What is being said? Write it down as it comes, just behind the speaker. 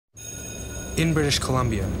In British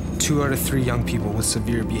Columbia, 2 out of 3 young people with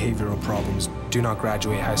severe behavioral problems do not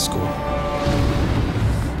graduate high school.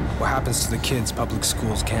 What happens to the kids public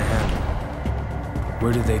schools can't handle?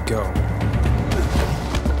 Where do they go?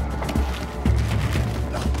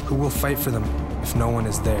 Who will fight for them if no one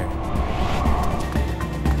is there?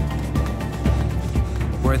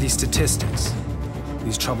 Where are these statistics,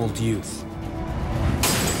 these troubled youth?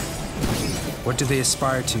 What do they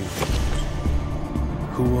aspire to?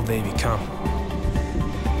 Who will they become?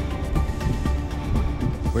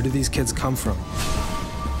 Where do these kids come from?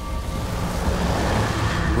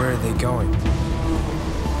 Where are they going?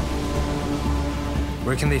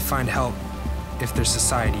 Where can they find help if their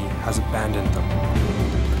society has abandoned them?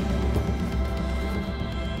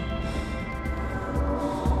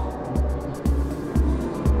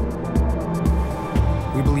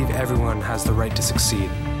 We believe everyone has the right to succeed,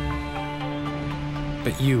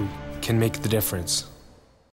 but you can make the difference.